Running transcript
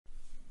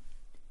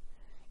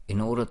In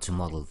order to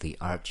model the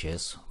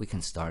arches, we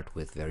can start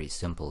with very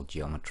simple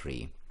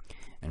geometry,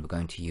 and we're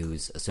going to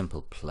use a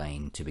simple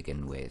plane to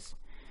begin with.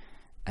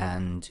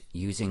 And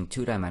using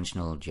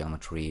two-dimensional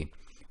geometry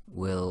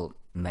will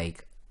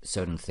make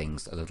certain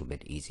things a little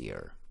bit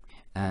easier.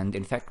 And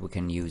in fact, we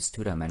can use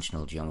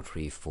two-dimensional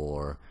geometry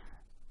for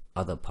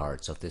other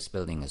parts of this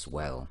building as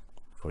well.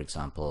 For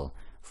example,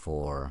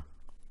 for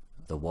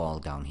the wall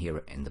down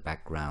here in the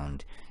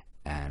background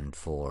and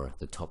for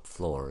the top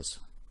floors.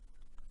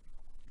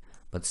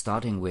 But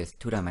starting with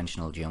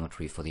two-dimensional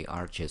geometry for the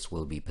arches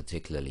will be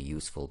particularly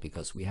useful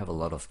because we have a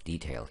lot of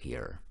detail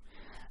here.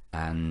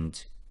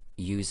 And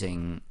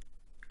using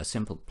a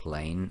simple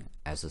plane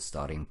as a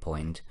starting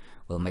point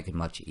will make it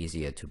much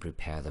easier to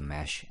prepare the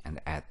mesh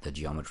and add the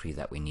geometry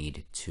that we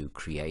need to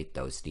create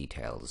those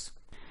details.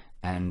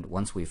 And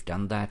once we've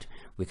done that,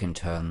 we can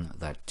turn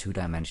that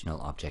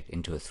two-dimensional object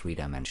into a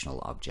three-dimensional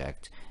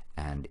object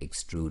and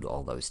extrude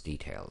all those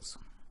details.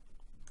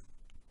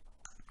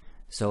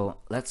 So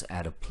let's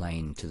add a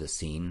plane to the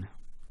scene,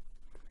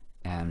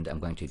 and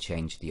I'm going to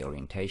change the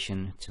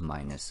orientation to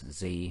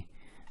 -z,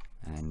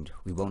 and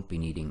we won't be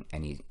needing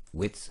any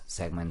width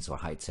segments or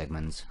height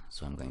segments,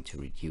 so I'm going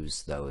to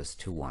reduce those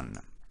to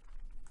 1.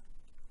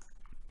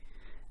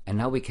 And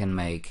now we can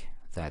make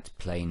that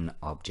plane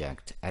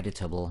object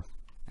editable,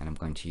 and I'm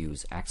going to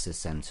use axis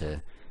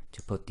center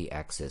to put the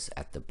axis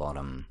at the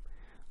bottom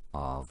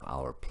of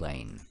our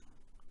plane.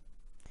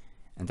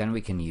 And then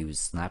we can use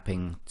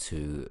snapping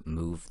to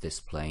move this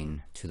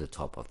plane to the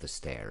top of the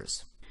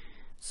stairs.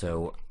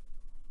 So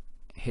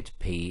hit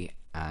P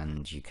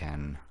and you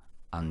can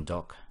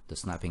undock the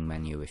snapping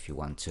menu if you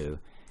want to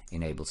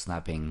enable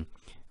snapping.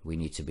 We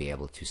need to be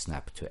able to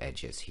snap to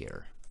edges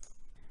here.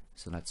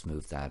 So let's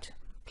move that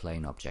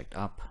plane object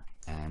up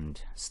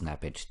and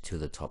snap it to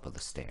the top of the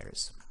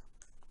stairs.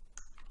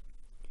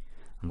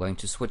 I'm going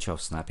to switch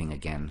off snapping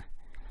again,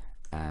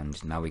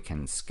 and now we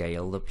can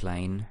scale the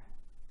plane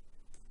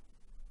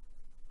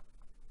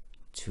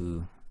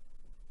to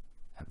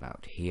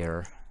about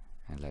here,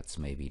 and let's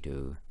maybe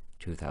do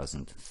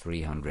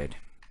 2300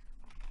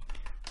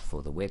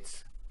 for the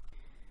width.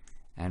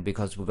 And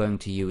because we're going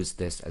to use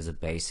this as a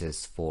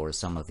basis for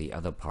some of the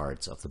other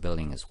parts of the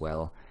building as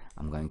well,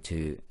 I'm going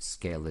to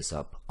scale this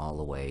up all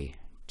the way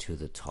to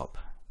the top,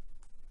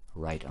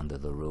 right under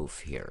the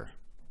roof here.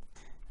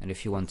 And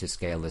if you want to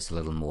scale this a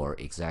little more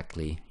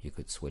exactly, you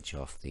could switch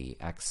off the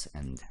X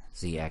and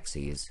Z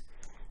axes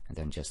and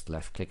then just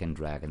left click and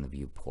drag in the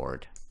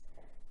viewport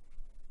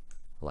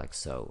like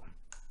so.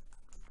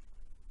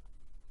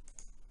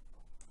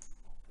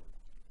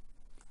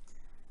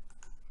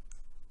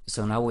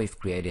 So now we've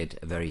created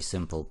a very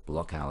simple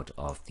block out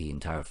of the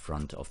entire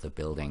front of the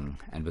building,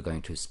 and we're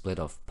going to split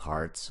off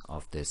parts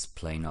of this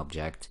plane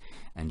object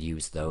and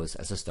use those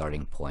as a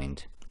starting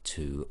point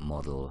to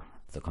model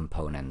the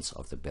components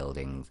of the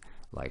building,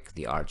 like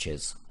the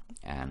arches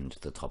and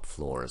the top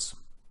floors.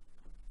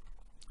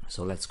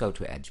 So let's go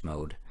to edge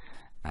mode,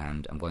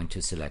 and I'm going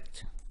to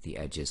select the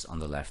edges on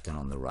the left and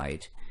on the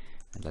right,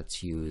 and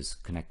let's use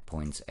connect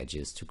points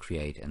edges to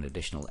create an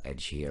additional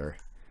edge here,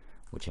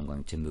 which I'm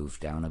going to move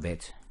down a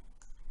bit.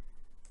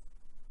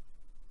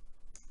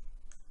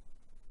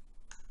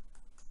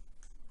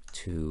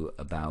 To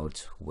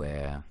about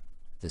where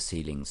the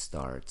ceiling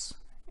starts.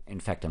 In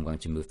fact, I'm going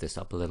to move this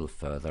up a little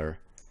further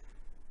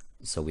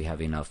so we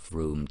have enough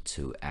room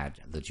to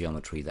add the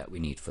geometry that we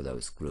need for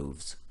those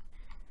grooves.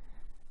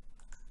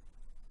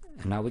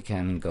 And now we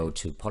can go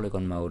to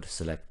polygon mode,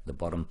 select the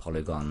bottom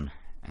polygon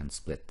and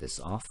split this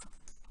off,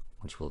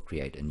 which will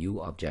create a new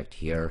object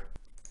here.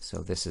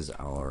 So this is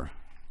our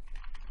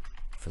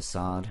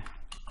facade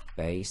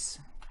base,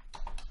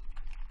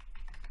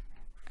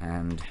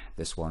 and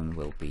this one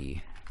will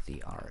be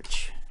the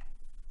arch.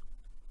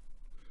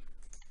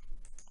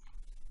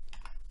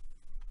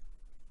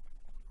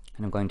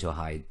 And I'm going to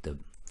hide the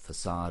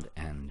facade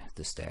and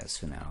the stairs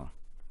for now.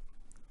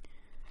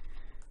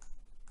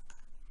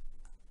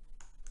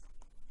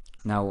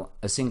 Now,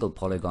 a single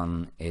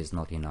polygon is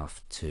not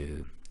enough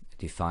to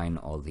define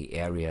all the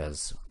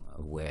areas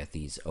where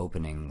these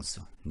openings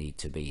need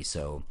to be,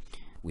 so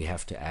we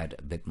have to add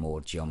a bit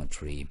more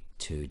geometry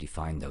to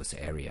define those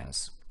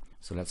areas.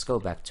 So let's go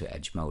back to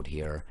edge mode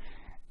here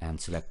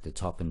and select the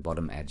top and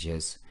bottom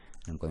edges.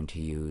 I'm going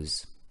to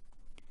use,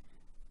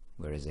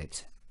 where is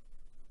it?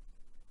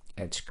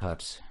 Edge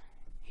cut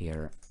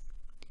here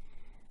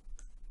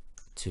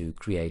to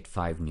create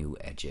 5 new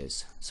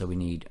edges. So we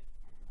need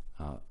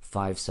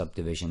 5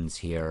 subdivisions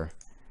here,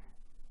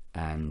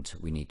 and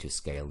we need to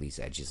scale these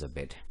edges a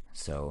bit.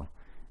 So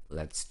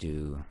let's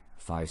do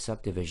 5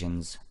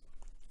 subdivisions,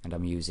 and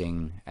I'm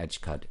using edge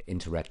cut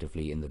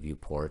interactively in the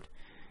viewport,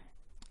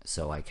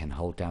 so I can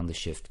hold down the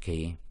shift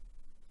key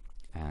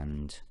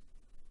and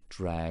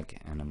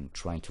drag, and I'm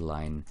trying to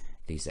line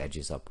these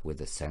edges up with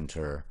the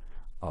center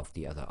of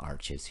the other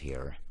arches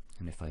here.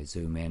 And if I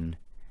zoom in,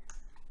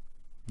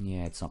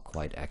 yeah, it's not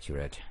quite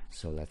accurate,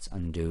 so let's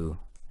undo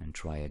and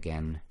try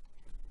again.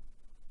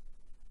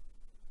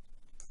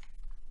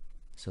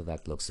 So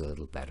that looks a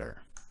little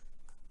better.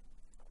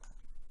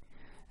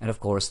 And of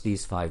course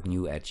these 5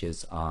 new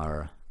edges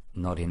are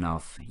not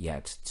enough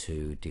yet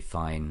to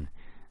define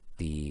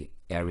the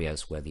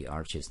areas where the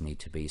arches need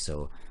to be,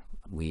 so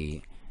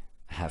we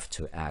have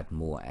to add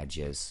more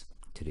edges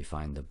to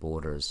define the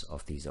borders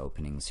of these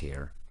openings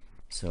here.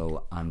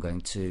 So I'm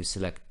going to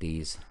select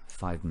these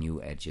 5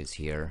 new edges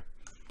here,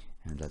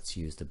 and let's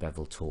use the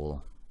bevel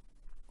tool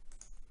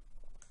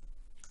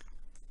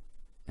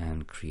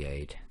and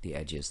create the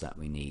edges that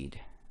we need.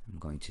 I'm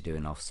going to do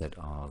an offset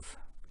of,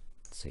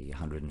 say,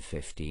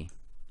 150.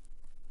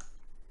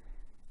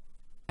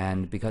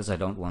 And because I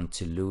don't want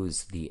to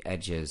lose the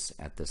edges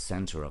at the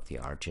center of the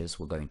arches,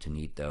 we're going to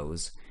need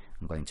those.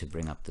 I'm going to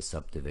bring up the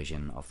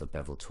subdivision of the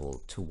bevel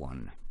tool to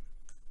 1.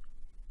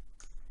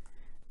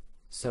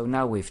 So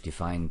now we've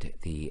defined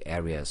the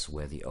areas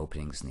where the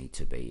openings need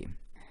to be.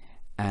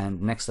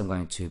 And next I'm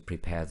going to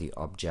prepare the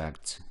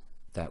object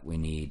that we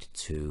need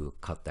to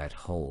cut that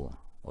hole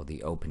or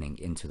the opening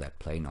into that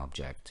plane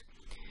object.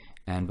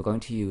 And we're going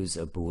to use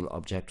a bool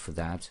object for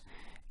that,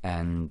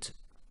 and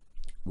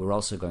we're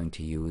also going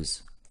to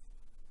use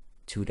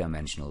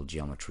 2-dimensional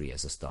geometry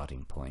as a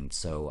starting point.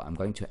 So I'm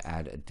going to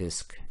add a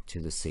disk to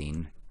the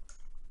scene,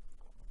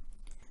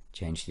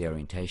 change the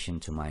orientation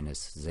to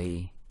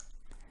 -z,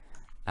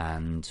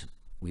 and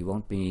we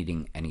won't be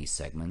needing any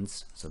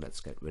segments, so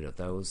let's get rid of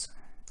those.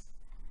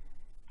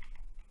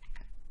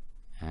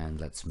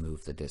 And let's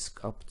move the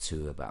disk up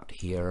to about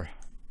here.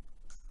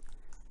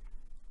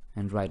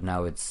 And right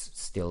now it's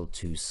still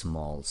too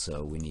small,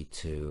 so we need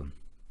to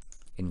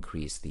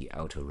increase the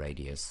outer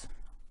radius.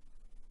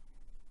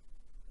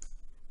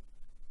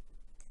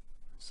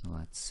 So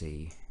let's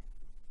see.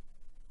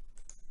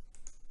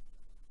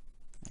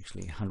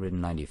 Actually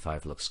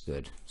 195 looks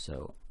good,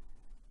 so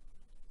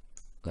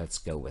let's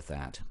go with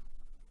that.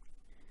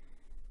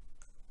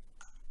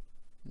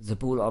 The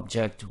bool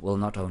object will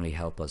not only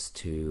help us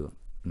to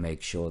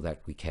make sure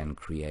that we can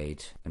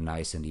create a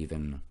nice and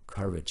even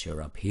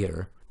curvature up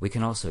here, we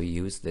can also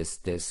use this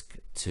disk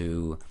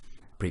to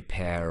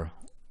prepare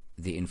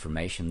the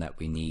information that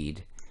we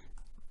need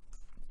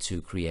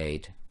to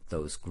create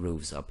those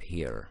grooves up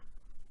here.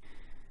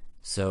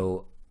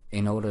 So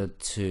in order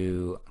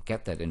to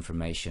get that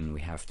information,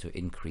 we have to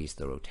increase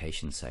the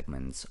rotation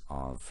segments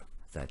of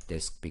that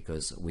disk,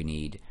 because we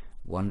need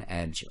 1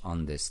 edge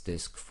on this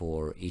disk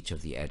for each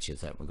of the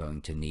edges that we're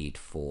going to need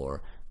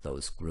for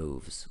those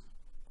grooves.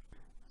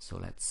 So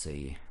let's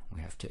see,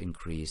 we have to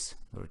increase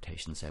the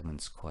rotation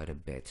segments quite a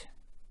bit,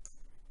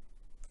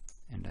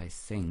 and I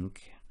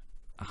think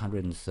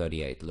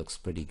 138 looks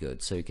pretty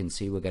good. So you can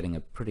see we're getting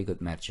a pretty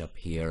good match up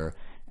here,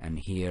 and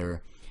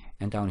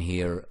down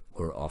here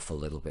we're off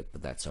a little bit,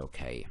 but that's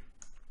okay.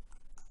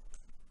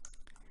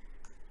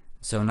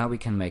 So now we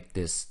can make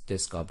this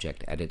disk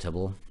object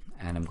editable,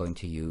 and I'm going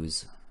to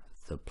use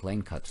the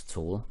plane cut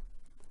tool,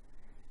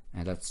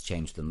 and let's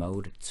change the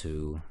mode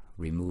to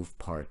remove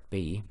part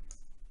B.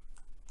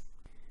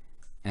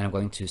 And I'm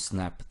going to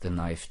snap the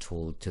knife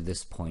tool to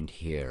this point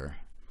here,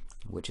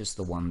 which is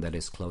the one that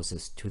is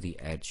closest to the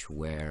edge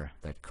where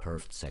that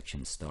curved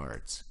section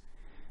starts.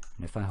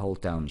 And if I hold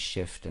down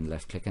Shift and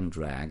left click and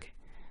drag,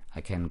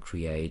 I can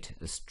create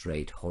a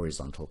straight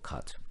horizontal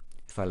cut.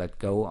 If I let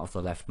go of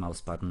the left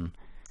mouse button,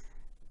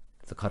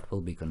 the cut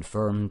will be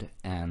confirmed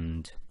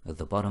and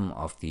the bottom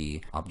of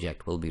the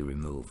object will be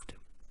removed.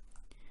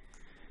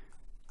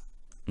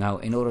 Now,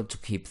 in order to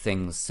keep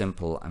things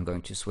simple, I'm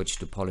going to switch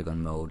to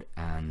polygon mode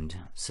and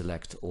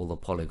select all the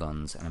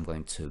polygons, and I'm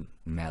going to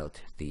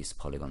melt these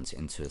polygons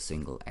into a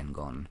single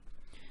n-gon.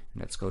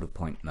 Let's go to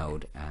point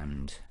mode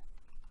and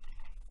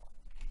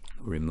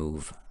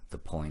remove the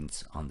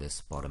points on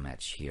this bottom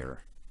edge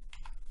here.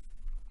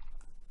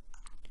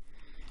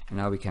 And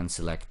now we can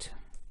select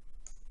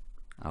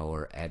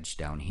our edge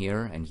down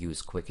here and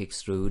use quick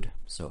extrude.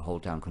 So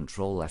hold down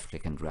Control, left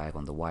click and drag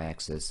on the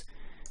y-axis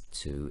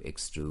to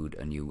extrude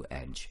a new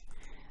edge.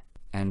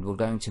 And we're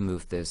going to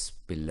move this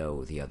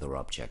below the other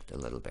object a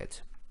little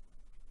bit.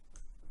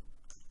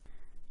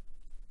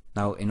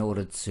 Now, in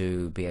order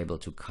to be able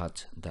to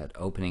cut that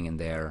opening in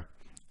there,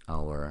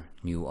 our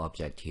new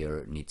object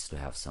here needs to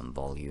have some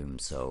volume.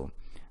 So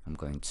I'm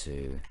going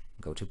to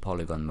go to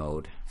polygon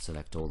mode,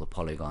 select all the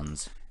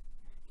polygons,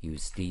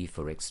 use D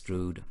for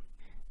extrude,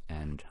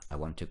 and I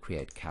want to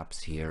create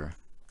caps here.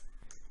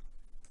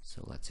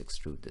 So let's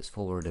extrude this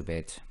forward a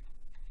bit.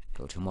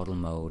 Go to model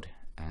mode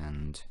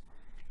and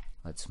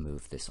let's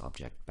move this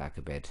object back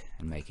a bit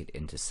and make it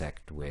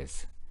intersect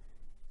with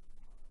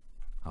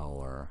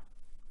our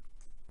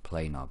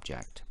plane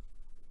object.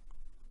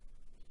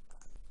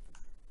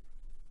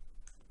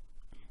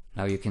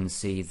 Now you can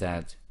see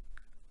that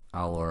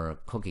our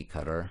cookie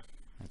cutter,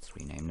 let's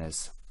rename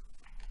this,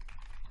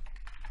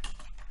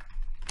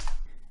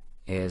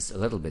 is a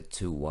little bit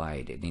too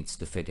wide. It needs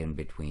to fit in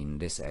between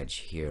this edge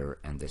here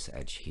and this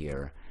edge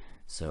here.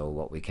 So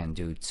what we can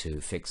do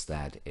to fix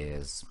that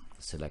is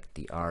select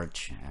the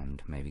arch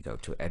and maybe go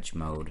to edge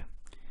mode,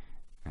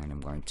 and I'm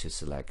going to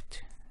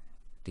select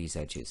these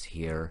edges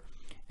here,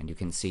 and you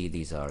can see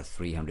these are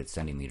 300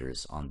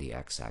 centimeters on the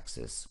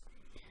x-axis.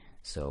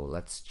 So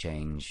let's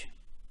change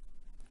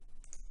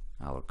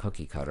our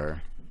cookie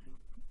cutter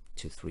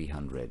to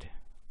 300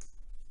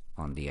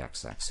 on the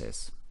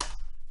x-axis.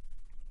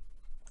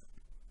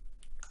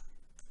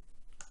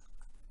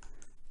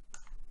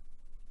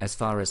 As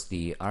far as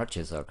the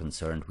arches are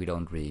concerned, we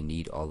don't really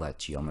need all that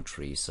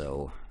geometry,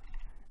 so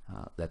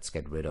let's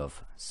get rid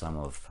of some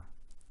of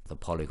the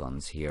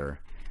polygons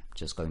here.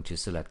 Just going to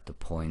select the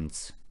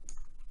points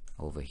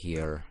over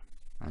here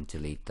and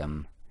delete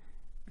them,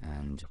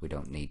 and we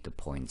don't need the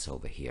points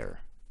over here.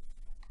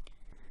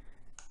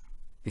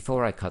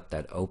 Before I cut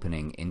that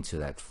opening into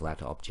that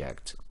flat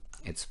object,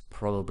 it's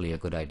probably a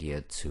good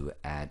idea to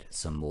add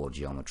some more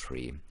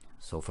geometry.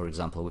 So for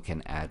example, we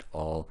can add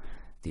all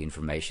the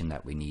information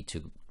that we need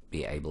to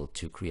be able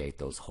to create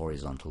those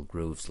horizontal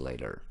grooves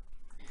later.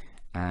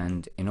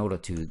 And in order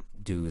to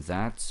do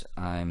that,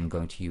 I'm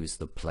going to use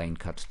the plane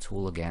cut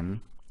tool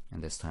again,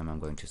 and this time I'm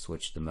going to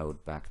switch the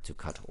mode back to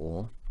cut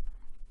all.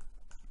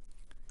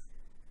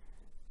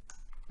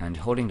 And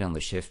holding down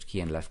the shift key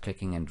and left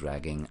clicking and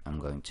dragging, I'm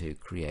going to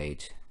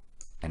create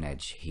an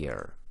edge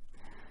here.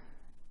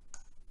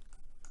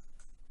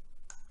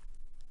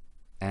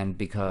 And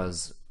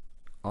because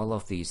all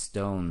of these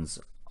stones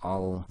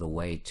all the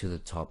way to the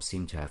top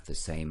seem to have the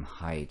same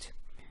height,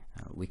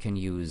 we can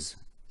use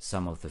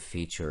some of the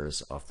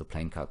features of the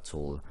plane cut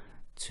tool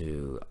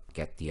to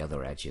get the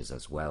other edges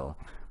as well.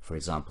 For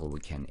example, we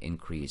can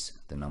increase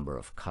the number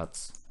of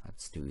cuts.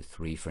 Let's do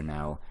 3 for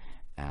now,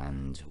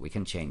 and we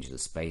can change the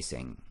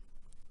spacing.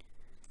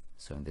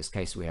 So in this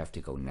case we have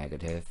to go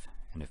negative,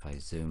 and if I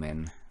zoom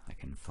in I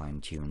can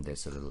fine-tune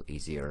this a little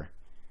easier.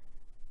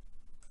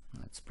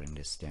 Let's bring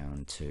this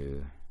down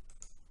to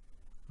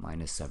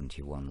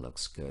 -71,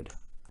 looks good.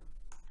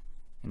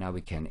 And now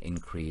we can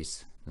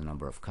increase the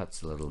number of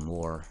cuts a little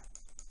more,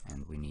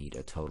 and we need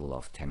a total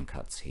of 10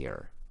 cuts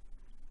here.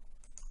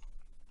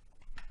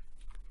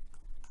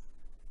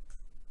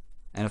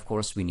 And of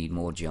course we need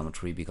more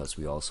geometry because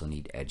we also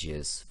need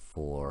edges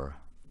for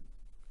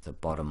the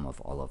bottom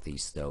of all of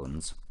these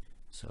stones.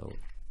 So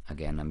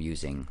again, I'm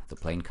using the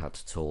plane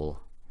cut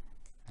tool,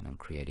 and I'm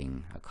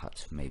creating a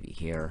cut maybe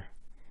here.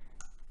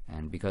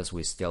 And because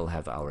we still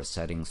have our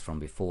settings from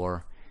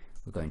before,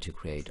 we're going to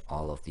create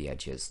all of the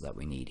edges that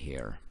we need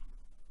here.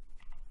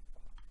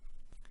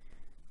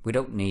 We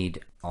don't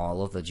need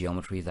all of the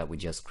geometry that we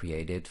just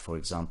created. For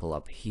example,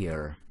 up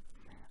here,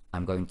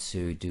 I'm going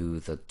to do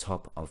the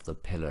top of the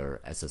pillar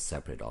as a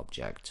separate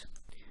object.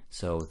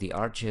 So the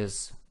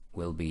arches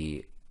will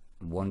be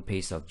one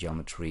piece of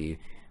geometry,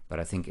 but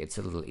I think it's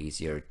a little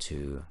easier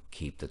to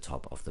keep the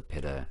top of the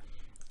pillar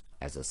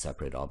as a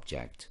separate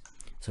object.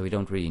 So we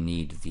don't really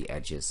need the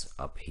edges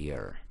up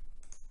here.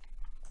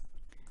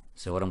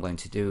 So what I'm going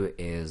to do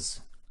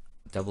is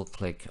double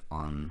click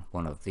on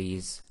one of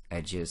these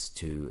edges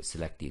to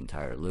select the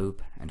entire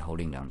loop, and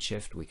holding down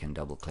shift we can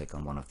double click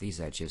on one of these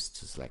edges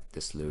to select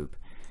this loop,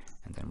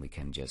 and then we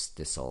can just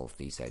dissolve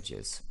these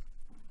edges.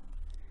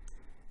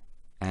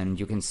 And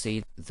you can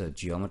see the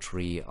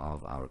geometry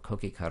of our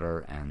cookie cutter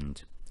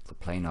and the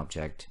plane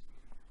object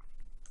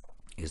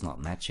is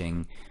not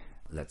matching.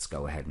 Let's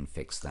go ahead and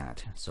fix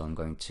that. So I'm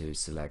going to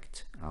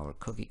select our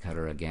cookie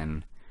cutter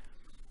again,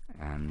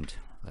 and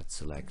let's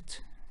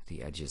select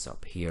the edges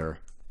up here.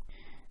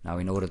 Now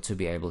in order to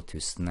be able to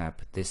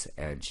snap this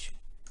edge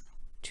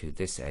to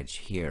this edge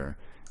here,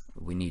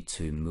 we need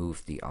to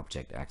move the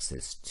object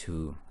axis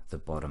to the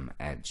bottom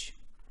edge.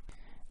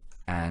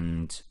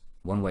 And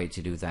one way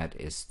to do that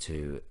is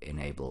to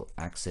enable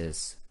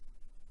axis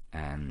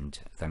and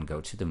then go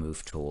to the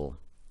move tool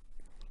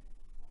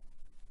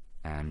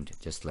and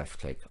just left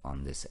click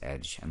on this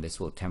edge, and this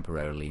will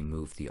temporarily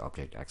move the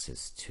object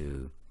axis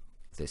to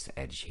this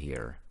edge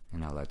here.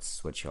 And now let's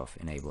switch off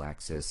enable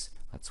axis,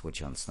 let's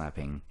switch on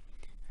snapping,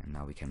 and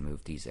now we can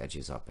move these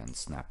edges up and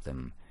snap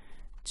them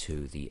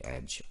to the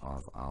edge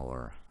of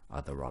our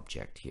other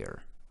object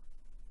here.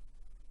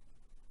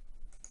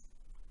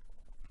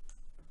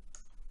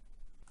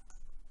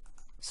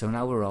 So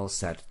now we're all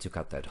set to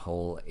cut that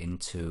hole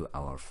into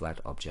our flat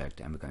object,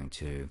 and we're going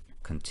to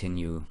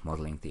continue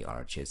modeling the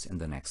arches in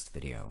the next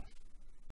video.